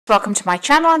Welcome to my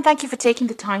channel and thank you for taking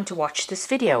the time to watch this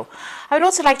video. I would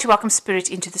also like to welcome Spirit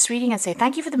into this reading and say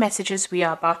thank you for the messages we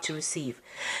are about to receive.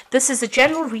 This is a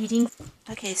general reading.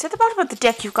 Okay, so at the bottom of the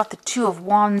deck you've got the Two of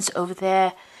Wands over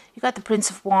there, you've got the Prince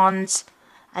of Wands,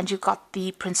 and you've got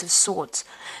the Prince of Swords.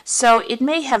 So it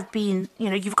may have been,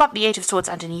 you've got the Eight of Swords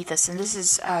underneath this, and this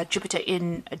is Jupiter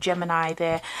in Gemini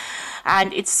there.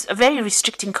 And it's a very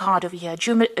restricting card over here.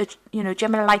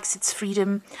 Gemini likes its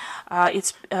freedom.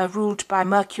 It's ruled by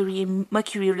Mercury.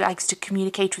 Mercury likes to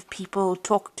communicate with people,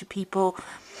 talk to people,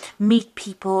 meet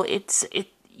people. It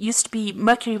used to be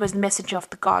Mercury was the messenger of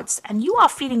the gods, and you are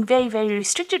feeling very, very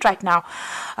restricted right now.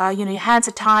 Your hands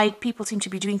are tied, people seem to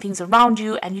be doing things around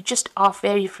you, and you just are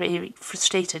very, very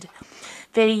frustrated,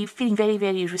 feeling very,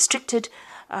 very restricted.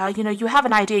 You have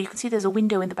an idea, you can see there's a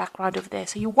window in the background over there,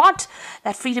 so you want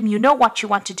that freedom, you know what you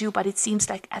want to do, but it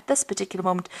seems like at this particular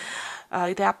moment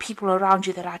there are people around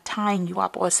you that are tying you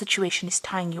up, or a situation is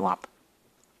tying you up.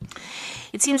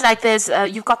 It seems like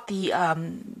you've got the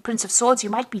Prince of Swords. You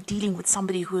might be dealing with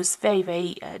somebody who is very,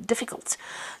 very difficult.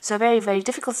 So a very, very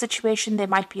difficult situation. There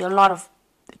might be a lot of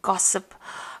gossip.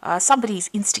 Somebody's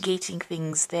instigating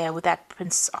things there with that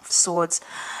Prince of Swords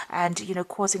and,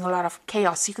 causing a lot of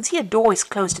chaos. You can see a door is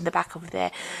closed in the back over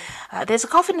there. There's a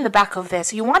coffin in the back over there.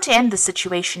 So you want to end the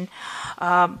situation.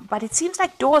 But it seems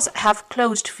like doors have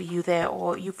closed for you there,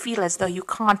 or you feel as though you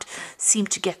can't seem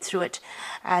to get through it.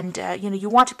 And, you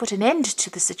want to put an end to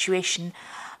the situation.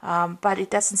 But it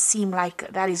doesn't seem like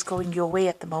that is going your way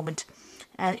at the moment.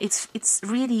 And it's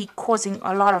really causing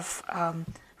a lot of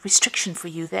restriction for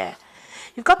you there.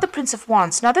 You've got the Prince of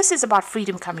Wands. Now this is about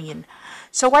freedom coming in.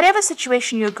 So whatever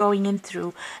situation you're going in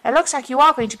through, it looks like you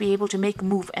are going to be able to make a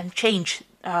move and change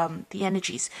the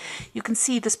energies. You can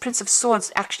see this Prince of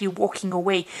Swords actually walking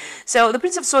away. So the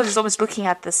Prince of Swords is almost looking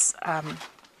at this,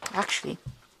 actually,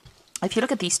 if you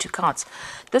look at these two cards,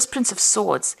 this Prince of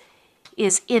Swords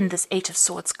is in this Eight of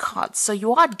Swords card. So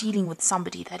you are dealing with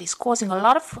somebody that is causing a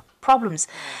lot of problems,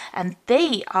 and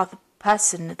they are the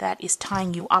person that is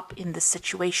tying you up in this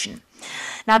situation.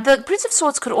 Now the Prince of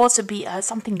Swords could also be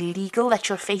something legal that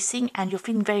you're facing, and you're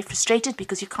feeling very frustrated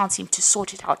because you can't seem to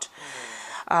sort it out.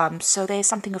 So there's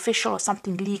something official or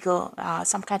something legal,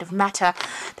 some kind of matter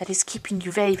that is keeping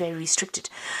you very, very restricted.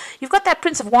 You've got that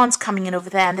Prince of Wands coming in over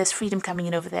there, and there's freedom coming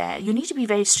in over there. You need to be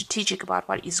very strategic about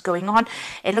what is going on.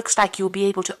 It looks like you'll be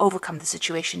able to overcome the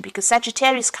situation because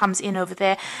Sagittarius comes in over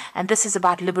there, and this is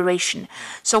about liberation.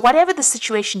 So whatever the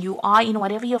situation you are in,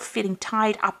 whatever you're feeling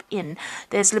tied up in,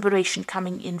 there's liberation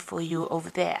coming in for you over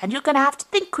there. And you're going to have to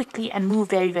think quickly and move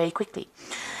very, very quickly.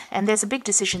 And there's a big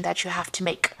decision that you have to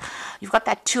make. You've got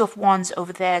that Two of Wands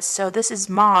over there. So this is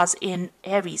Mars in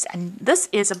Aries. And this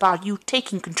is about you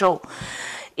taking control.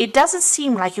 It doesn't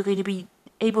seem like you're going to be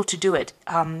able to do it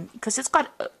because it's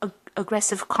got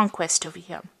aggressive conquest over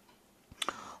here.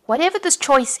 Whatever this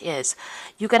choice is,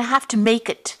 you're going to have to make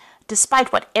it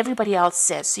despite what everybody else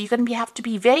says. So you're going to have to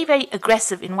be very, very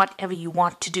aggressive in whatever you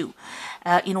want to do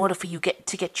in order for you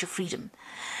to get your freedom.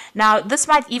 Now, this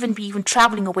might even be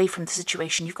traveling away from the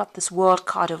situation. You've got this World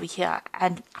card over here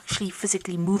and actually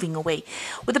physically moving away.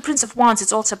 With the Prince of Wands,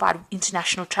 it's also about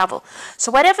international travel.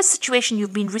 So whatever situation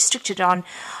you've been restricted on,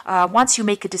 once you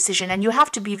make a decision, and you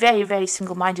have to be very, very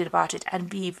single-minded about it and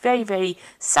be very, very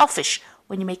selfish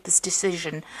when you make this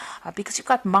decision, because you've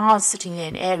got Mars sitting there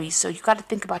in Aries, so you've got to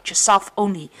think about yourself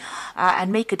only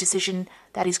and make a decision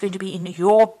that is going to be in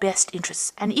your best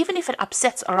interests. And even if it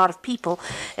upsets a lot of people,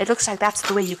 it looks like that's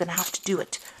the way you're going to have to do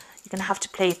it. You're going to have to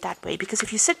play it that way, because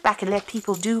if you sit back and let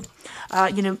people do,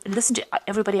 listen to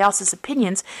everybody else's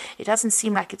opinions, it doesn't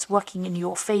seem like it's working in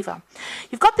your favor.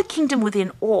 You've got the Kingdom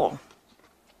Within All.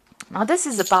 Now this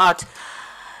is about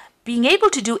being able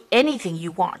to do anything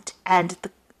you want, and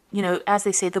as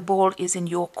they say, the ball is in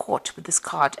your court with this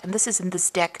card, and this is in this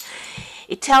deck.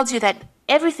 It tells you that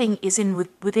everything is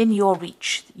within your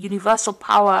reach. Universal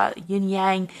power, yin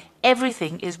yang,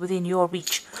 everything is within your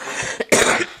reach.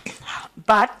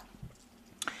 But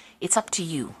it's up to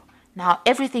you. Now,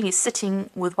 everything is sitting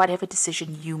with whatever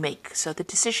decision you make. So the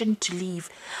decision to leave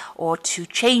or to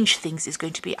change things is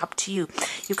going to be up to you.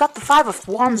 You've got the Five of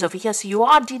Wands over here, so you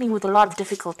are dealing with a lot of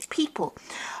difficult people.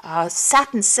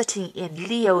 Saturn sitting in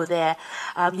Leo there.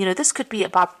 This could be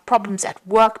about problems at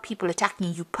work, people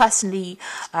attacking you personally,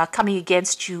 coming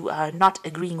against you, not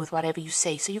agreeing with whatever you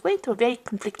say. So you're going through a very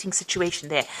conflicting situation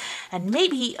there. And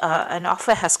maybe an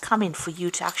offer has come in for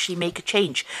you to actually make a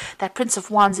change. That Prince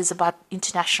of Wands is about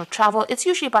international travel. It's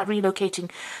usually about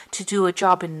relocating to do a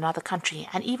job in another country.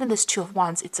 And even this Two of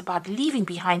Wands, it's about leaving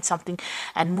behind something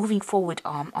and moving forward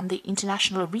on the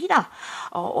international arena,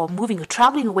 or moving or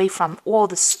traveling away from all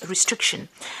this restriction.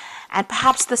 And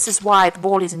perhaps this is why the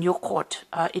ball is in your court.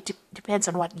 It depends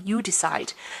on what you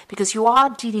decide, because you are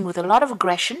dealing with a lot of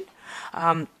aggression.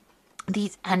 And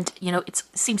it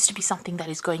seems to be something that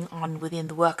is going on within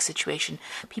the work situation.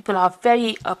 People are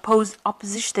very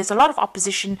opposition. There's a lot of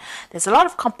opposition. There's a lot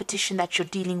of competition that you're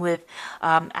dealing with,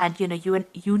 and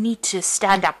you need to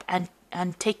stand up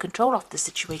and take control of the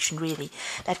situation, really.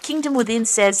 That kingdom within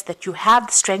says that you have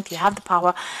the strength, you have the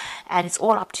power, and it's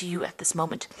all up to you at this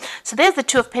moment. So there's the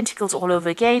Two of Pentacles all over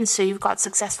again. So you've got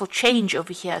successful change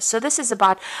over here. So this is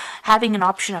about having an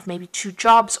option of maybe 2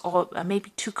 jobs or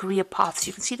maybe 2 career paths.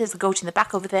 You can see there's a goat in the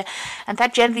back over there, and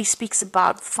that generally speaks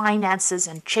about finances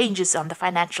and changes on the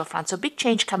financial front. So big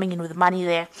change coming in with money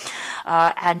there,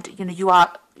 and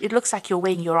it looks like you're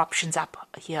weighing your options up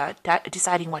here,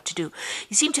 deciding what to do.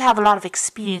 You seem to have a lot of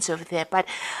experience over there, but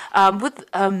with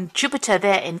Jupiter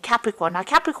there in Capricorn. Now,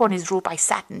 Capricorn is ruled by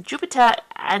Saturn. Jupiter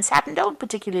and Saturn don't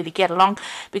particularly get along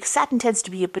because Saturn tends to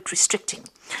be a bit restricting.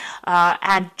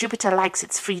 And Jupiter likes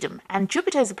its freedom. And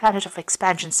Jupiter is a planet of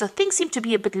expansion, so things seem to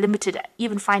be a bit limited,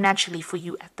 even financially, for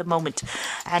you at the moment.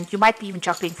 And you might be even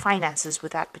juggling finances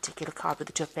with that particular card with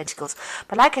the Two of Pentacles.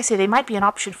 But like I say, there might be an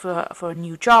option for a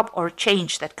new job or a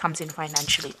change that comes in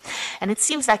financially. And it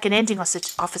seems like an ending of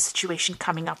a situation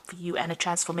coming up for you and a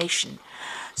transformation.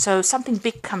 So something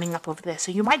big coming up over there.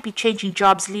 So you might be changing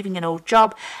jobs, leaving an old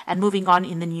job and moving on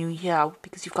in the new year,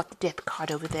 because you've got the Death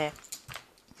card over there.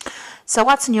 So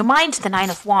what's in your mind? The Nine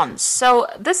of Wands. So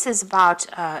this is about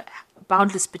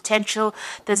boundless potential.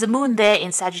 There's a moon there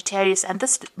in Sagittarius, and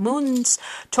this moons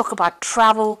talk about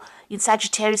travel. In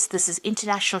Sagittarius, this is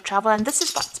international travel, and this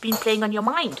is what's been playing on your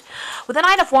mind. With the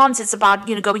Nine of Wands, it's about,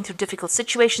 going through difficult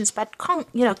situations, but,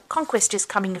 conquest is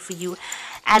coming for you.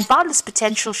 And boundless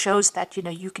potential shows that,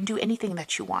 you can do anything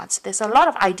that you want. So there's a lot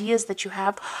of ideas that you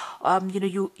have.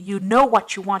 You know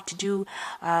what you want to do.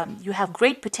 You have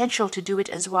great potential to do it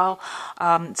as well.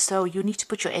 So you need to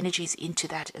put your energies into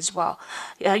that as well.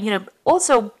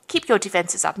 Also keep your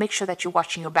defenses up. Make sure that you're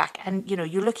watching your back, and,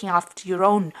 you're looking after your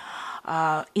own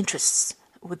interests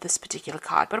with this particular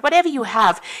card. But whatever you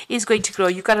have is going to grow.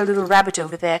 You've got a little rabbit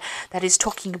over there that is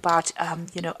talking about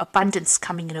abundance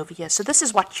coming in over here. So this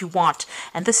is what you want,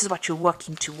 and this is what you're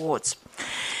working towards.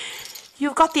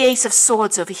 You've got the Ace of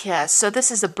Swords over here. So this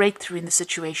is a breakthrough in the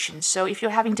situation. So if you're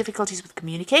having difficulties with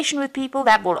communication with people,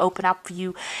 that will open up for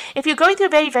you. If you're going through a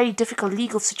very, very difficult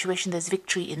legal situation, there's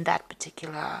victory in that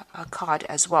particular card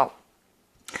as well.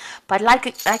 But like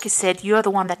I said, you're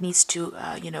the one that needs to,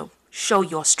 show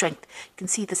your strength. You can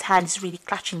see this hand is really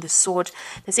clutching the sword.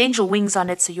 There's angel wings on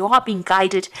it, so you are being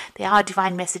guided. There are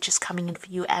divine messages coming in for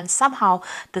you, and somehow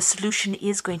the solution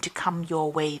is going to come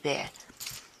your way there.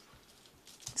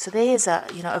 So there is a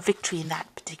victory in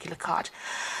that particular card.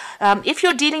 If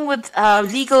you're dealing with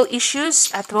legal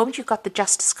issues, at the moment you've got the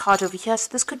Justice card over here. So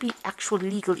this could be actual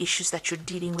legal issues that you're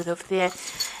dealing with over there.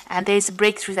 And there's a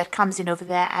breakthrough that comes in over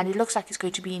there. And it looks like it's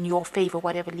going to be in your favor,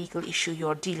 whatever legal issue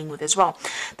you're dealing with as well.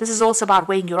 This is also about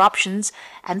weighing your options.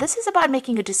 And this is about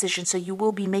making a decision. So you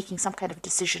will be making some kind of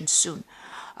decision soon.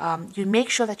 You make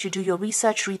sure that you do your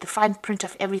research, read the fine print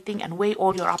of everything, and weigh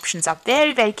all your options up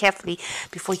very, very carefully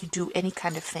before you do any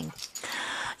kind of thing.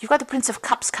 You've got the Prince of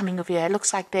Cups coming over here. It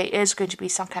looks like there is going to be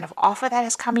some kind of offer that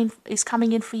is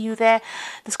coming in for you there.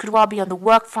 This could well be on the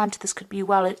work front. This could be,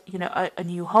 a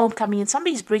new home coming in.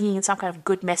 Somebody's bringing in some kind of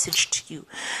good message to you.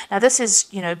 Now, this is,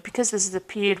 because this is a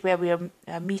period where we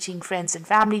are meeting friends and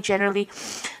family generally,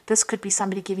 this could be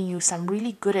somebody giving you some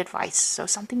really good advice. So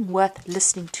something worth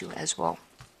listening to as well.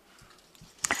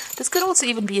 This could also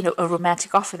even be a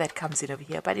romantic offer that comes in over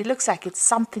here, but it looks like it's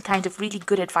something kind of really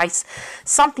good advice,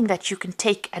 something that you can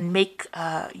take and make,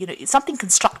 something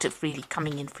constructive really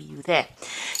coming in for you there.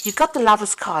 You've got the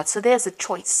Lover's card, so there's a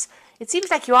choice. It seems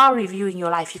like you are reviewing your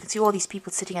life. You can see all these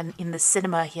people sitting in the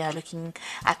cinema here, looking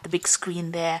at the big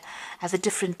screen there, as a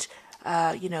different,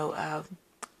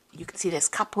 you can see there's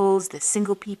couples, there's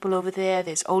single people over there,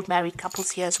 there's old married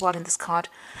couples here as well in this card.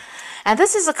 And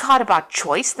this is a card about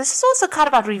choice. This is also a card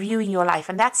about reviewing your life.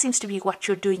 And that seems to be what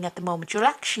you're doing at the moment. You're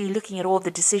actually looking at all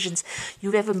the decisions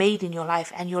you've ever made in your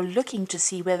life. And you're looking to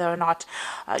see whether or not,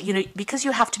 because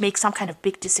you have to make some kind of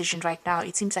big decision right now,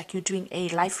 it seems like you're doing a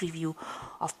life review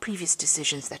of previous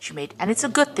decisions that you made. And it's a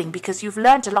good thing because you've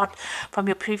learned a lot from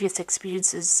your previous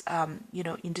experiences,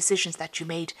 in decisions that you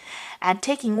made. And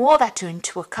taking all that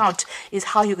into account is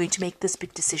how you're going to make this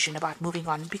big decision about moving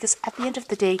on. Because at the end of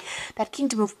the day, that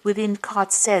Kingdom Within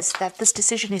card says that this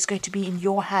decision is going to be in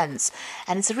your hands.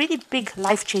 And it's a really big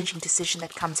life-changing decision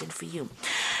that comes in for you.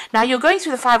 Now, you're going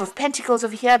through the Five of Pentacles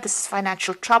over here. This is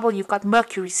financial trouble. You've got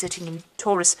Mercury sitting in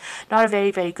Taurus. Not a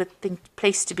very, very good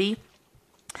place to be.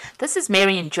 This is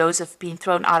Mary and Joseph being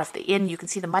thrown out of the inn. You can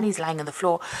see the money's lying on the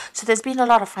floor. So there's been a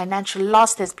lot of financial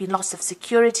loss. There's been loss of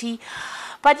security.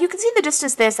 But you can see in the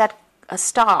distance there's that a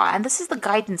star. And this is the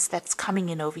guidance that's coming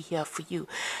in over here for you.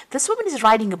 This woman is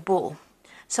riding a bull.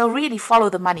 So really follow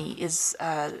the money is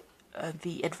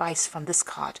the advice from this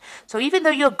card. So even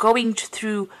though you're going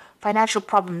through financial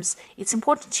problems, it's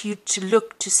important to you to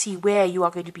look to see where you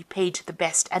are going to be paid the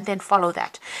best and then follow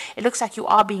that. It looks like you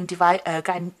are being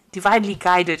divinely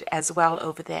guided as well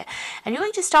over there. And you're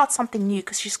going to start something new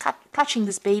because she's clutching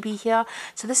this baby here.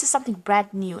 So this is something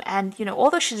brand new. And,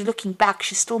 although she's looking back,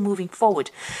 she's still moving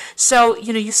forward. So,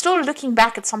 you're still looking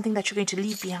back at something that you're going to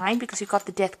leave behind because you've got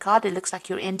the death card. It looks like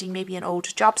you're ending maybe an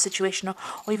old job situation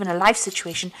or even a life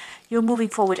situation. You're moving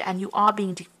forward and you are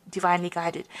being divinely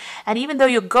guided. And even though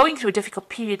you're going through a difficult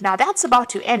period now, that's about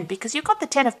to end because you've got the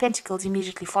 10 of Pentacles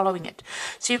immediately following it.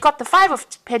 So you've got the 5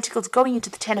 of Pentacles going into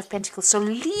the 10 of Pentacles. So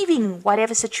leaving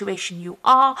whatever situation you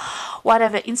are,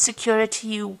 whatever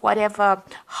insecurity, whatever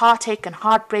heartache and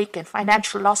heartbreak and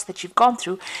financial loss that you've gone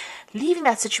through, leaving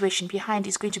that situation behind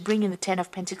is going to bring in the 10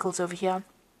 of Pentacles over here,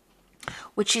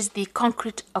 which is the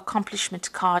concrete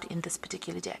accomplishment card in this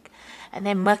particular deck. And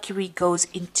then Mercury goes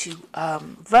into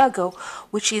Virgo,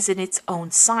 which is in its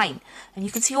own sign. And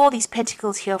you can see all these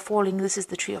pentacles here falling. This is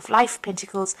the Tree of Life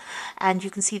pentacles. And you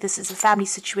can see this is a family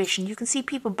situation. You can see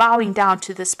people bowing down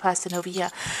to this person over here.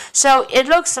 So it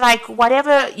looks like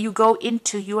whatever you go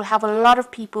into, you will have a lot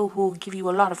of people who will give you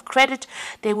a lot of credit.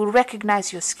 They will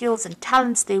recognize your skills and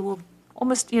talents. They will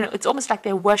almost, it's almost like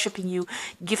they're worshiping you.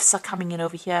 Gifts are coming in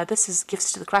over here. This is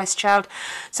gifts to the Christ child.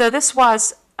 So this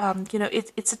was,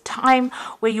 it's a time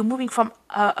where you're moving from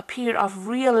a period of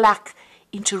real lack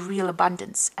into real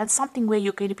abundance and something where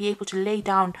you're going to be able to lay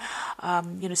down,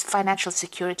 financial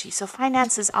security. So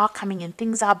finances are coming in.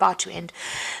 Things are about to end.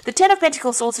 The 10 of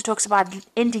Pentacles also talks about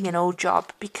ending an old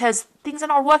job because things are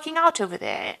not working out over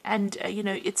there. And,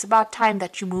 it's about time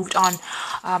that you moved on,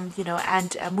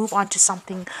 and move on to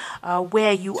something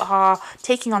where you are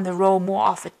taking on the role more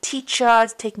of a teacher,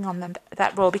 taking on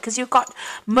that role because you've got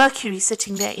Mercury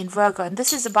sitting there in Virgo. And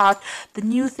this is about the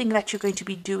new thing that you're going to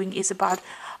be doing is about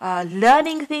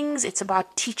learning things. It's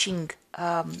about teaching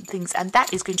things, and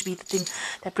that is going to be the thing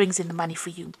that brings in the money for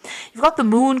you. You've got the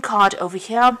Moon card over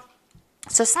here,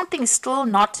 so something is still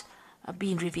not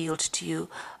being revealed to you.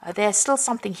 There's still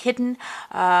something hidden.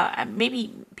 And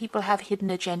maybe people have hidden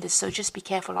agendas, so just be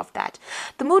careful of that.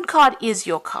 The Moon card is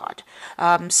your card.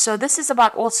 So this is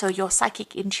about also your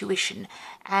psychic intuition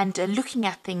and looking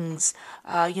at things,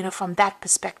 from that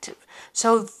perspective.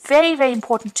 So very, very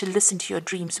important to listen to your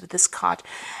dreams with this card.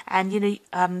 And,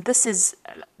 this is,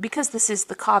 because this is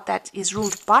the card that is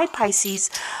ruled by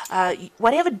Pisces,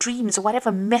 whatever dreams or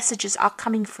whatever messages are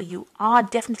coming for you are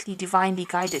definitely divinely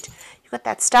guided. You've got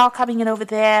that star coming in over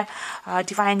there,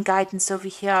 divine guidance over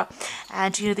here.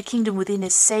 And, the kingdom within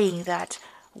is saying that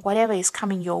whatever is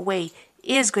coming your way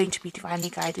is going to be divinely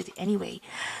guided anyway.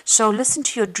 So listen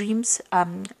to your dreams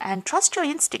and trust your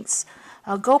instincts.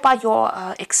 Go by your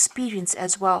experience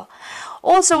as well.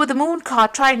 Also with the Moon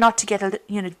card, try not to get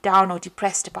down or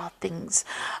depressed about things.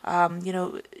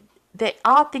 There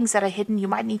are things that are hidden. You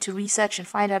might need to research and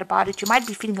find out about it. You might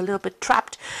be feeling a little bit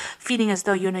trapped, feeling as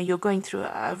though you're going through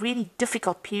a really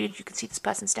difficult period. You can see this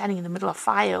person standing in the middle of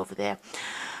fire over there.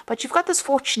 But you've got this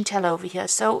fortune teller over here.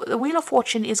 So the Wheel of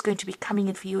Fortune is going to be coming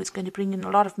in for you. It's going to bring in a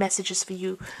lot of messages for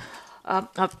you, a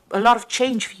lot of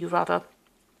change for you, rather.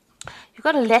 You've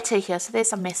got a letter here, so there's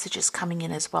some messages coming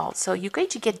in as well. So you're going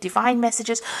to get divine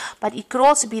messages, but it could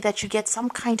also be that you get some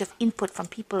kind of input from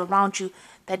people around you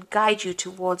that guide you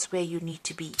towards where you need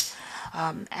to be.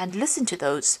 And listen to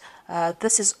those.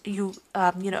 This is you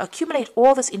accumulate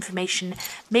all this information,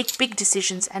 make big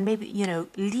decisions, and maybe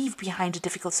leave behind a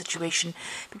difficult situation,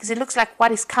 because it looks like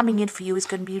what is coming in for you is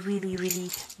going to be really,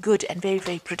 really good and very,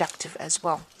 very productive as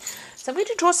well. So I'm going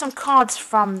to draw some cards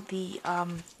from the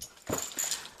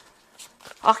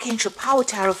Archangel Power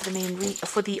Tarot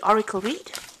for the Oracle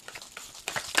read.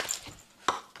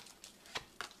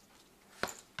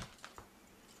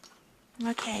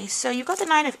 Okay, so you've got the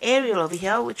Nine of Ariel over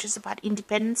here, which is about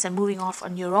independence and moving off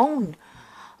on your own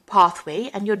pathway,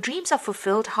 and your dreams are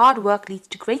fulfilled. Hard work leads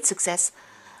to great success.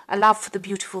 A love for the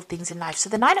beautiful things in life. So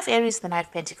the Nine of Aries is the Nine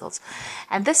of Pentacles,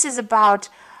 and this is about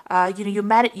you're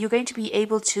going to be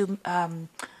able to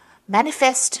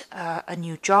manifest a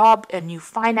new job, a new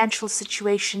financial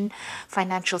situation,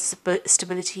 financial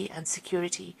stability and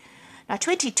security. Now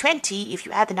 2020, if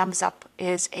you add the numbers up,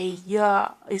 is a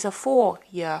 4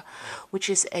 year, which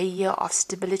is a year of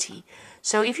stability.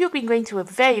 So if you've been going through a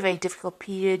very, very difficult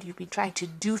period, you've been trying to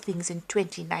do things in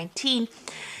 2019,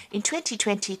 in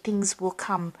 2020 things will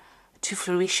come to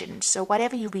fruition. So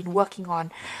whatever you've been working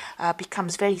on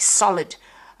becomes very solid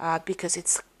because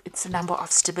it's a number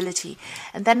of stability.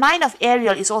 And the 9 of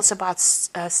Ariel is also about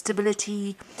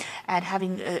stability and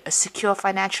having a secure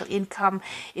financial income.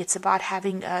 It's about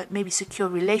having maybe secure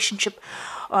relationship,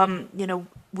 you know,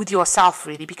 with yourself,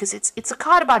 really, because it's a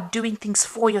card about doing things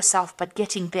for yourself but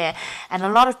getting there, and a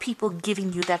lot of people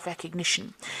giving you that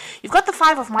recognition. You've got the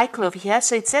 5 of Michael over here,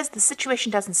 so it says the situation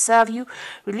doesn't serve you.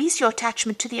 Release your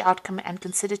attachment to the outcome and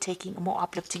consider taking a more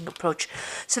uplifting approach.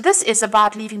 So this is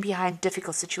about leaving behind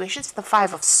difficult situations. The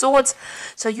 5 of Swords.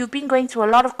 So you've been going through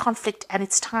a lot of conflict, and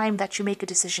it's time that you make a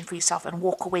decision for yourself and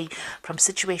walk away from a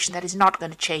situation that is not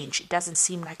going to change. It doesn't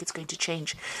seem like it's going to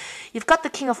change. You've got the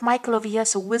King of Michael over here,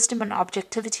 so wisdom and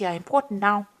objectivity are important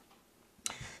now.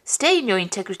 Stay in your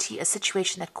integrity, a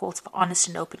situation that calls for honest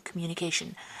and open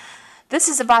communication. This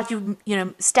is about you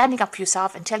know, standing up for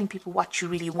yourself and telling people what you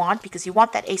really want, because you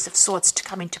want that Ace of Swords to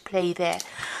come into play there.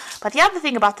 But the other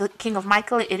thing about the King of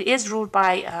Michael, it is ruled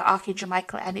by Archangel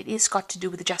Michael, and it is got to do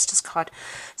with the Justice card.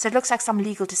 So it looks like some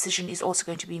legal decision is also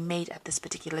going to be made at this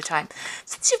particular time.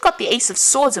 Since you've got the Ace of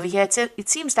Swords over here, it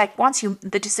seems like once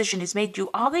the decision is made,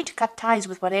 you are going to cut ties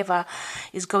with whatever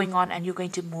is going on, and you're going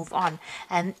to move on.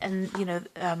 And you know,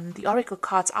 the Oracle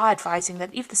cards are advising that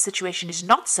if the situation is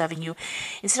not serving you,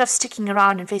 instead of sticking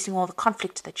around and facing all the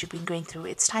conflict that you've been going through,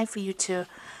 it's time for you to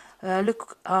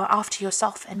look after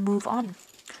yourself and move on.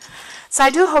 So I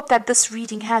do hope that this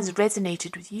reading has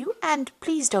resonated with you, and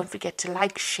please don't forget to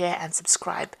like, share and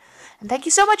subscribe. And thank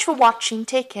you so much for watching.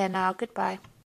 Take care now. Goodbye.